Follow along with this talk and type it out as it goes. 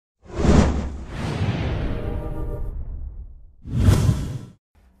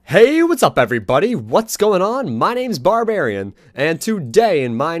Hey, what's up everybody? What's going on? My name's Barbarian, and today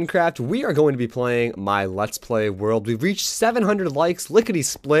in Minecraft, we are going to be playing my Let's Play world. We've reached 700 likes,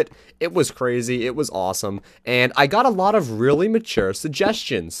 lickety-split. It was crazy, it was awesome, and I got a lot of really mature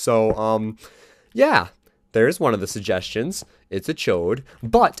suggestions. So, yeah, there's one of the suggestions. It's a chode,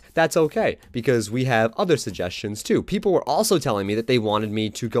 but that's okay, because we have other suggestions too. People were also telling me that they wanted me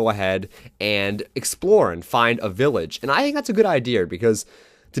to go ahead and explore and find a village, and I think that's a good idea, because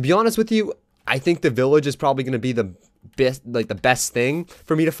to be honest with you, I think the village is probably going to be the best thing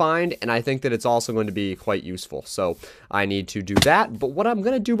for me to find, and I think that it's also going to be quite useful. So I need to do that, but what I'm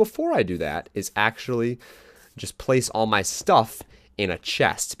going to do before I do that is actually just place all my stuff in a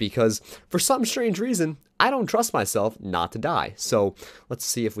chest, because for some strange reason, I don't trust myself not to die. So let's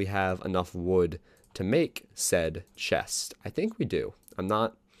see if we have enough wood to make said chest. I think we do. I'm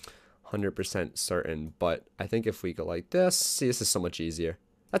not 100% certain, but I think if we go like this, see, this is so much easier.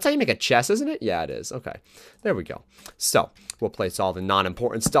 That's how you make a chest, isn't it? Yeah, it is. Okay, there we go. So, we'll place all the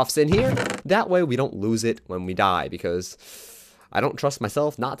non-important stuffs in here. That way we don't lose it when we die, because I don't trust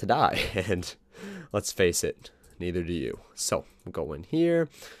myself not to die. And let's face it, neither do you. So, we'll go in here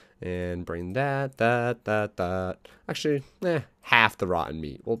and bring that. Actually, half the rotten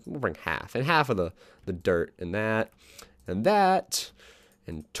meat. We'll bring half. And half of the dirt and that.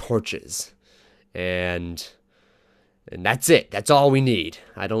 And torches. And that's it. That's all we need.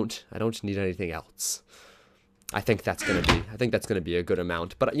 I don't need anything else. I think that's gonna be a good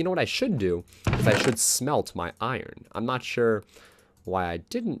amount. But you know what I should do is I should smelt my iron. I'm not sure why I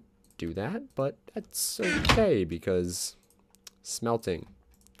didn't do that, but that's okay because smelting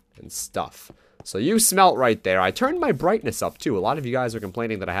and stuff. So you smelt right there. I turned my brightness up too. A lot of you guys are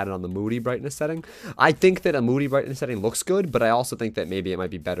complaining that I had it on the moody brightness setting. I think that a moody brightness setting looks good, but I also think that maybe it might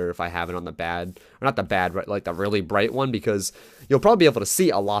be better if I have it on the bad, or not the bad, like the really bright one, because you'll probably be able to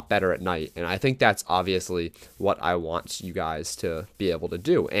see a lot better at night. And I think that's obviously what I want you guys to be able to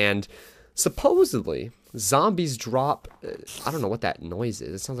do. And supposedly, zombies drop, I don't know what that noise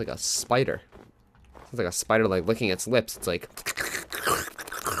is. It sounds like a spider. It sounds like a spider like licking its lips. It's like,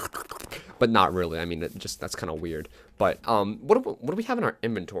 but not really. I mean, that's kind of weird. But what do we have in our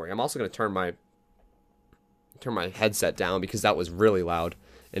inventory? I'm also gonna turn my headset down because that was really loud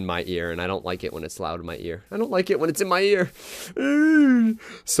in my ear, and I don't like it when it's loud in my ear. I don't like it when it's in my ear.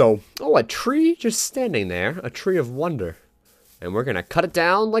 So, oh, a tree just standing there, a tree of wonder, and we're gonna cut it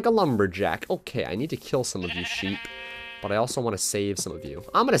down like a lumberjack. Okay, I need to kill some of you sheep, but I also want to save some of you.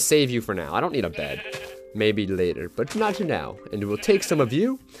 I'm gonna save you for now. I don't need a bed. Maybe later, but not now. And we'll take some of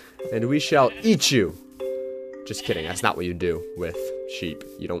you, and we shall eat you. Just kidding, that's not what you do with sheep.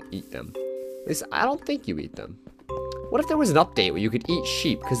 You don't eat them. At least, I don't think you eat them. What if there was an update where you could eat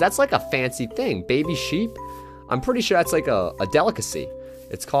sheep? Because that's like a fancy thing. Baby sheep? I'm pretty sure that's like a delicacy.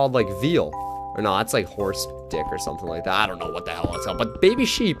 It's called like veal. Or no, that's like horse dick or something like that. I don't know what the hell it's called. But baby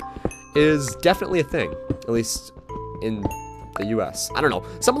sheep is definitely a thing. At least in the US. I don't know.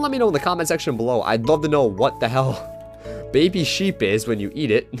 Someone let me know in the comment section below. I'd love to know what the hell baby sheep is when you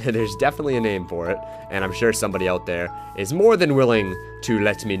eat it. There's definitely a name for it, and I'm sure somebody out there is more than willing to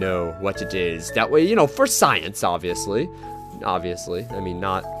let me know what it is. That way, you know, for science, obviously. Obviously. I mean,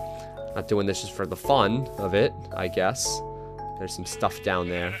 not doing this just for the fun of it, I guess. There's some stuff down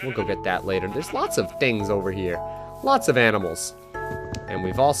there. We'll go get that later. There's lots of things over here. Lots of animals. And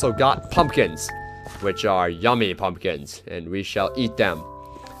we've also got pumpkins, which are yummy pumpkins, and we shall eat them.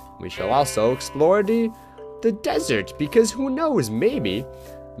 We shall also explore the desert, because who knows, maybe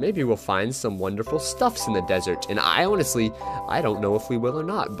we'll find some wonderful stuffs in the desert. And I honestly, I don't know if we will or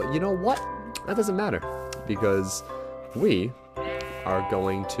not, but you know what? That doesn't matter, because we are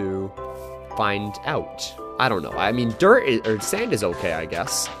going to find out. I don't know. I mean, or sand is okay, I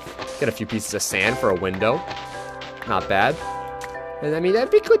guess. Get a few pieces of sand for a window. Not bad. And I mean, that'd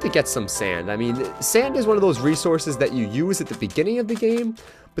be good to get some sand. I mean, sand is one of those resources that you use at the beginning of the game,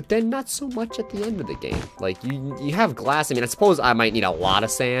 but then not so much at the end of the game. Like, you have glass. I mean, I suppose I might need a lot of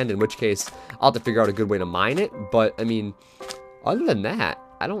sand, in which case I'll have to figure out a good way to mine it. But, I mean, other than that,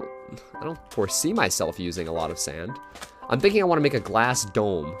 I don't foresee myself using a lot of sand. I'm thinking I want to make a glass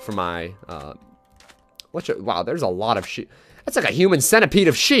dome for my, wow, there's a lot of sheep. That's like a human centipede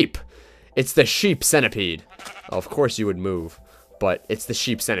of sheep. It's the sheep centipede. Oh, of course you would move. But it's the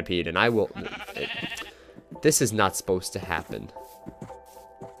sheep centipede, and I will... this is not supposed to happen.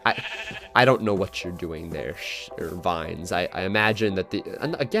 I don't know what you're doing there, vines. I imagine that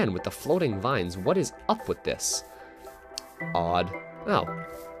and again, with the floating vines, what is up with this? Odd. Oh.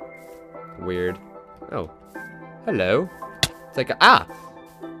 Weird. Oh. Hello. It's like,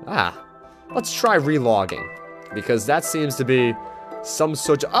 let's try relogging. Because that seems to be some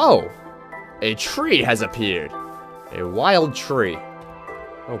sort of... Oh! A tree has appeared. A wild tree.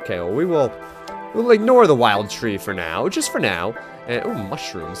 Okay, well, we'll ignore the wild tree for now. Just for now. And, ooh,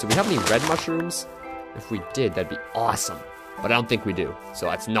 mushrooms. Do we have any red mushrooms? If we did, that'd be awesome. But I don't think we do. So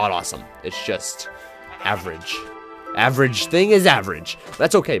that's not awesome. It's just average. Average thing is average.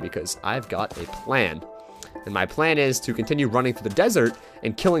 That's okay because I've got a plan. And my plan is to continue running through the desert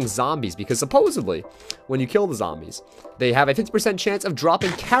and killing zombies because supposedly, when you kill the zombies, they have a 50% chance of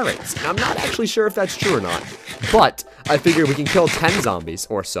dropping carrots. And I'm not actually sure if that's true or not. But I figure we can kill 10 zombies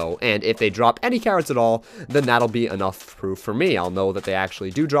or so. And if they drop any carrots at all, then that'll be enough proof for me. I'll know that they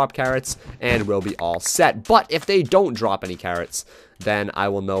actually do drop carrots and we'll be all set. But if they don't drop any carrots, then I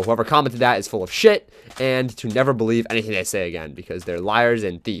will know whoever commented that is full of shit and to never believe anything they say again because they're liars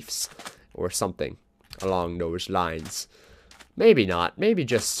and thieves or something along those lines. Maybe not. Maybe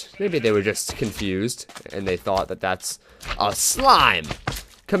they were just confused and they thought that that's a slime.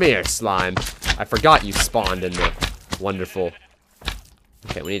 Come here, slime. I forgot you spawned in the wonderful.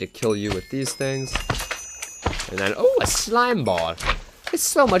 Okay, we need to kill you with these things. And then, oh, a slime ball. It's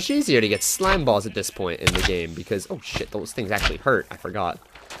so much easier to get slime balls at this point in the game because, oh shit, those things actually hurt. I forgot.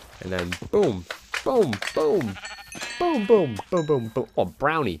 And then, boom, boom, boom, boom, boom, boom, boom, boom. Oh,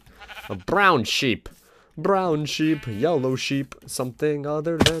 brownie. A brown sheep. Brown sheep, yellow sheep, something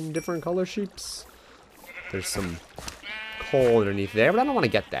other than different color sheeps. There's some coal underneath there, but I don't want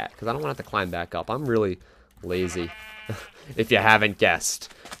to get that because I don't want to have to climb back up. I'm really lazy, if you haven't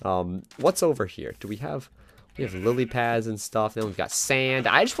guessed. What's over here? We have lily pads and stuff. Then we've got sand.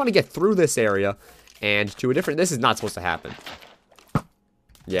 I just want to get through this area and to a different... This is not supposed to happen.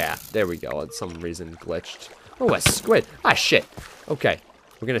 Yeah, there we go. It's some reason glitched. Oh, a squid. Ah, shit. Okay.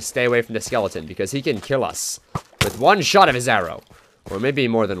 We're going to stay away from the skeleton because he can kill us with one shot of his arrow. Or maybe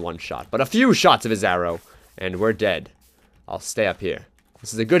more than one shot, but a few shots of his arrow, and we're dead. I'll stay up here.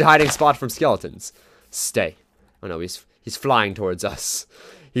 This is a good hiding spot from skeletons. Stay. Oh no, he's flying towards us.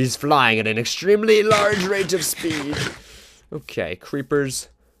 He's flying at an extremely large rate of speed. Okay, creepers.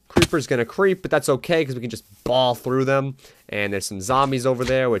 Creeper's going to creep, but that's okay because we can just ball through them. And there's some zombies over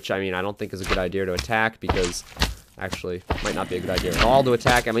there, which, I mean, I don't think is a good idea to attack because... Actually, might not be a good idea at all to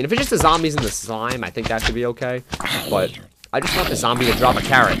attack. I mean, if it's just the zombies and the slime, I think that should be okay. But I just want the zombie to drop a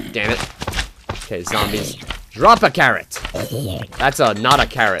carrot, damn it. Okay, zombies, drop a carrot. That's not a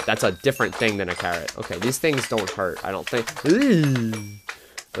carrot. That's a different thing than a carrot. Okay, these things don't hurt, I don't think.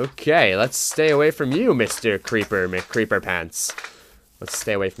 Okay, let's stay away from you, Mr. Creeper McCreeper-Pants. Let's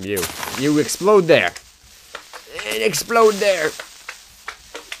stay away from you. You explode there. And explode there.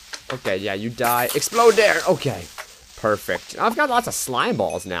 Okay, yeah, you die. Explode there. Okay. Perfect. I've got lots of slime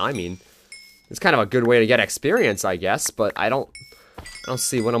balls now. I mean, it's kind of a good way to get experience, I guess, but I don't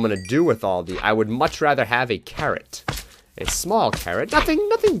see what I'm gonna do with all the. I would much rather have a carrot, a small carrot,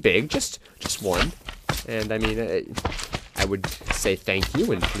 nothing big, just one. And I mean, I would say thank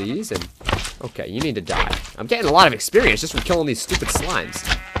you and please and okay, you need to die. I'm getting a lot of experience just from killing these stupid slimes.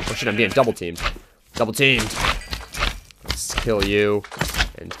 Oh shit, I'm being double teamed. Double teamed. Let's kill you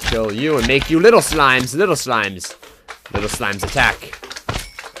and kill you and make you little slimes, little slimes. Little slimes attack.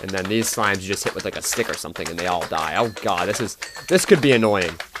 And then these slimes you just hit with like a stick or something and they all die. Oh god, this could be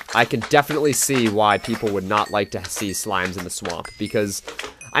annoying. I can definitely see why people would not like to see slimes in the swamp. Because,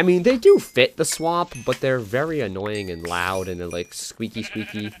 I mean, they do fit the swamp, but they're very annoying and loud and they're like squeaky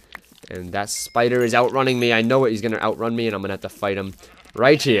squeaky. And that spider is outrunning me. I know it. He's going to outrun me and I'm going to have to fight him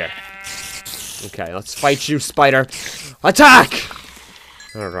right here. Okay, let's fight you, spider. Attack!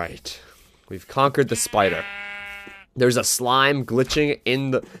 Alright. We've conquered the spider. There's a slime glitching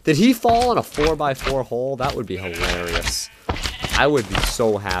in the... Did he fall in a 4x4 hole? That would be hilarious. I would be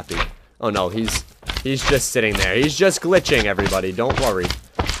so happy. Oh no, he's just sitting there. He's just glitching, everybody. Don't worry.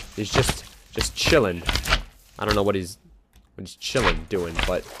 He's just chilling. I don't know what he's chilling doing,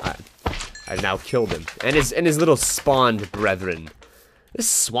 but I now killed him. And his little spawned brethren. This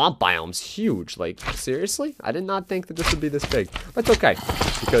swamp biome's huge. Like, seriously? I did not think that this would be this big. But it's okay,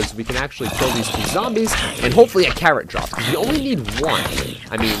 because we can actually kill these two zombies, and hopefully a carrot drops. Because we only need one.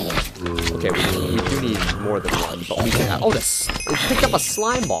 I mean, okay, we do need more than one, but we can have... Oh, it picked up a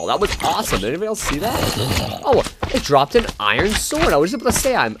slime ball. That was awesome. Did anybody else see that? Oh, it dropped an iron sword. I was able to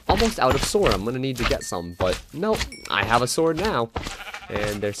say I'm almost out of sword. I'm going to need to get some, but no, I have a sword now.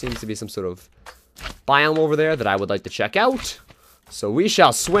 And there seems to be some sort of biome over there that I would like to check out. So we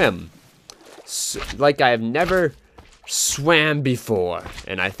shall swim, like I have never swam before.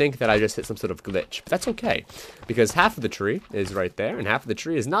 And I think that I just hit some sort of glitch. But that's okay, because half of the tree is right there, and half of the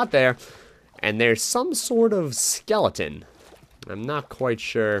tree is not there. And there's some sort of skeleton. I'm not quite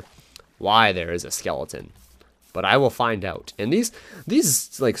sure why there is a skeleton. But I will find out. And these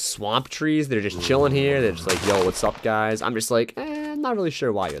like swamp trees, they're just chilling here. They're just like, yo, what's up, guys? I'm just like, I'm not really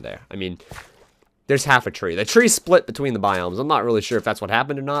sure why you're there. I mean, there's half a tree. The tree split between the biomes. I'm not really sure if that's what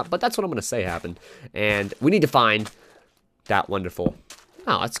happened or not, but that's what I'm going to say happened. And we need to find that wonderful.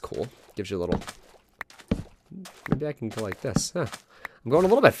 Oh, that's cool. Gives you a little. Maybe I can go like this. Huh. I'm going a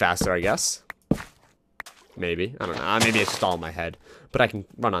little bit faster, I guess. Maybe. I don't know. Maybe it's just all in my head. But I can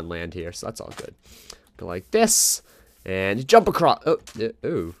run on land here, so that's all good. Go like this, and jump across. Oh,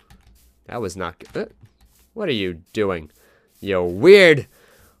 ooh, that was not good. What are you doing? Yo, weird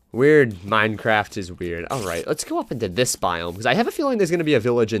Minecraft is weird. All right, let's go up into this biome, because I have a feeling there's going to be a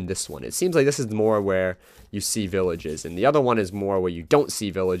village in this one. It seems like this is more where you see villages, and the other one is more where you don't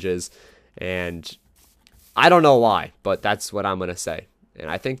see villages, and I don't know why, but that's what I'm going to say. And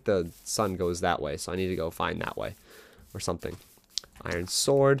I think the sun goes that way, so I need to go find that way, or something. Iron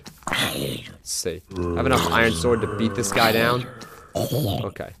sword. Let's see. I have enough iron sword to beat this guy down.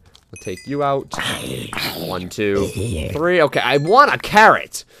 Okay. We'll take you out. 1, 2, 3. Okay, I want a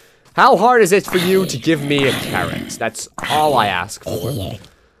carrot. How hard is it for you to give me a carrot? That's all I ask for. And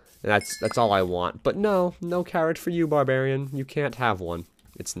that's all I want. But no carrot for you, barbarian. You can't have one.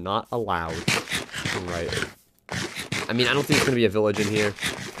 It's not allowed. Right. I mean, I don't think there's going to be a village in here.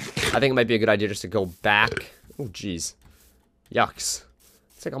 I think it might be a good idea just to go back. Oh, jeez. Yucks.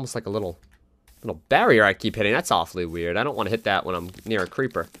 It's like almost like a little barrier I keep hitting. That's awfully weird. I don't want to hit that when I'm near a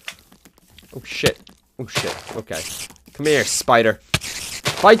creeper. Oh, shit. Oh, shit. Okay. Come here, spider.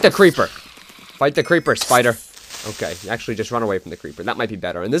 Fight the creeper. Fight the creeper, spider. Okay, actually just run away from the creeper. That might be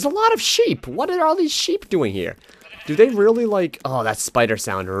better. And there's a lot of sheep. What are all these sheep doing here? Do they really like... Oh, that spider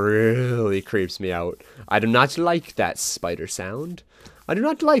sound really creeps me out. I do not like that spider sound. I do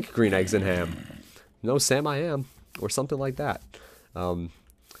not like green eggs and ham. No, Sam, I am. Or something like that.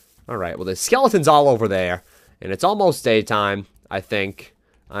 Alright, well, the skeleton's all over there. And it's almost daytime, I think.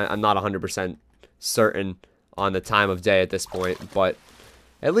 I'm not 100% certain on the time of day at this point. But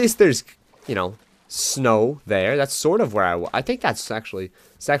at least there's, you know, snow there. That's sort of where I think it's actually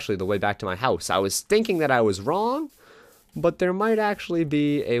the way back to my house. I was thinking that I was wrong. But there might actually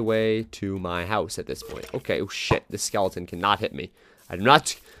be a way to my house at this point. Okay, oh shit, this skeleton cannot hit me. I do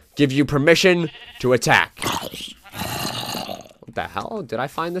not give you permission to attack. What the hell? Did I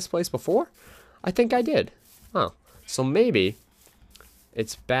find this place before? I think I did. Oh, so maybe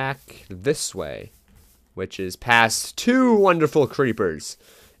it's back this way, which is past 2 wonderful creepers.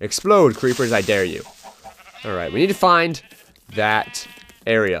 Explode, creepers, I dare you. Alright, we need to find that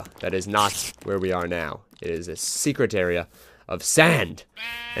area that is not where we are now. It is a secret area of sand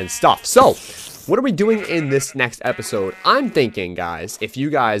and stuff. So, what are we doing in this next episode? I'm thinking, guys, if you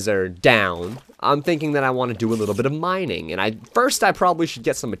guys are down, I'm thinking that I want to do a little bit of mining. And first I probably should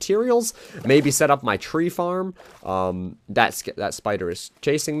get some materials, maybe set up my tree farm. That spider is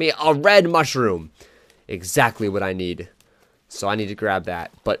chasing me. A red mushroom. Exactly what I need. So I need to grab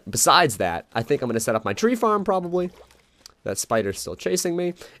that. But besides that, I think I'm going to set up my tree farm probably. That spider's still chasing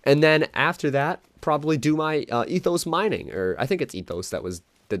me. And then after that, probably do my ethos mining. Or I think it's ethos that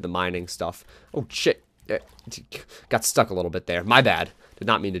did the mining stuff. Oh, shit. Got stuck a little bit there. My bad. Did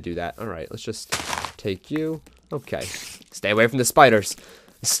not mean to do that. All right, let's just take you. Okay. Stay away from the spiders.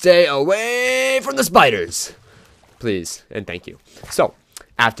 Stay away from the spiders. Please, and thank you. So,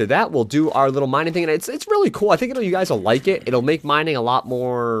 after that, we'll do our little mining thing, and it's really cool. I think you guys will like it. It'll make mining a lot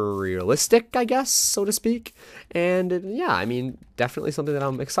more realistic, I guess, so to speak. And yeah, I mean, definitely something that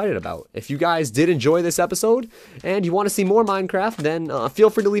I'm excited about. If you guys did enjoy this episode and you want to see more Minecraft, then feel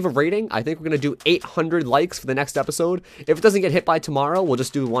free to leave a rating. I think we're gonna do 800 likes for the next episode. If it doesn't get hit by tomorrow, we'll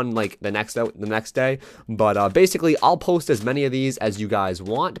just do one like the next day. But basically, I'll post as many of these as you guys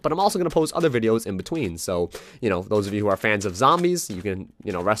want. But I'm also gonna post other videos in between. So you know, those of you who are fans of zombies, you can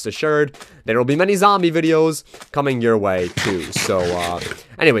rest assured there will be many zombie videos coming your way too. So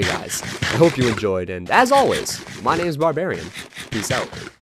anyway, guys, I hope you enjoyed, and as always, my name is Barbarian. Peace out.